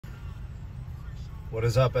What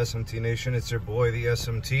is up, SMT Nation? It's your boy, the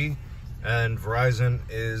SMT, and Verizon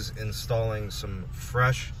is installing some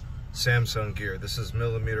fresh Samsung gear. This is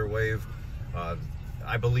mmWave.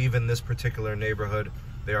 I believe in this particular neighborhood,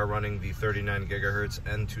 they are running the 39 gigahertz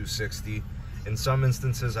N260. In some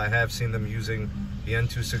instances, I have seen them using the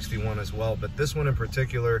N261 as well, but this one in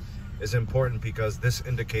particular is important because this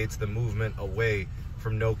indicates the movement away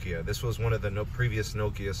from Nokia. This was one of the previous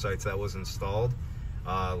Nokia sites that was installed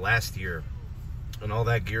last year. And all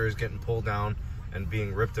that gear is getting pulled down and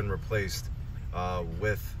being ripped and replaced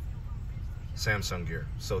with Samsung gear.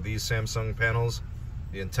 So these Samsung panels,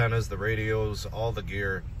 the antennas, the radios, all the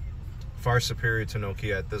gear, far superior to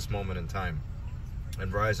Nokia at this moment in time.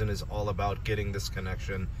 And Verizon is all about getting this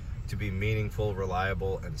connection to be meaningful,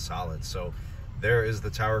 reliable, and solid. So there is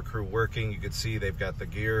the tower crew working. You can see they've got the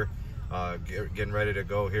gear getting ready to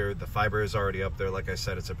go here. The fiber is already up there. Like I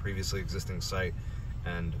said, it's a previously existing site.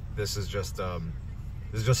 And this is just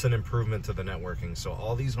an improvement to the networking. So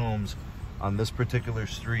all these homes on this particular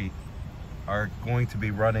street are going to be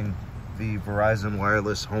running the Verizon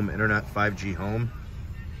Wireless Home Internet 5G Home,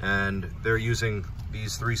 and they're using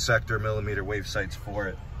these 3-sector mmWave sites for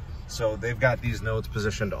it. So they've got these nodes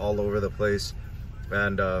positioned all over the place,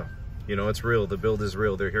 and you know, it's real. The build is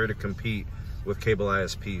real. They're here to compete with cable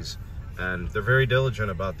ISPs, and they're very diligent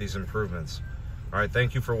about these improvements. All right,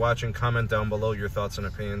 thank you for watching. Comment down below your thoughts and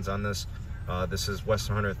opinions on this. This is West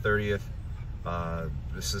 130th.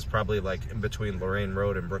 This is probably like in between Lorraine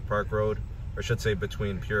Road and Brook Park Road, or I should say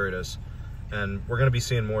between Puritas. And we're gonna be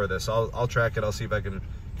seeing more of this. I'll track it. I'll see if I can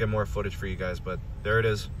get more footage for you guys. But there it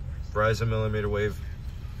is, Verizon mmWave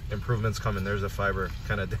improvements coming. There's a fiber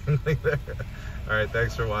kind of dangling there. All right,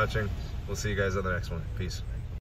 thanks for watching. We'll see you guys on the next one. Peace.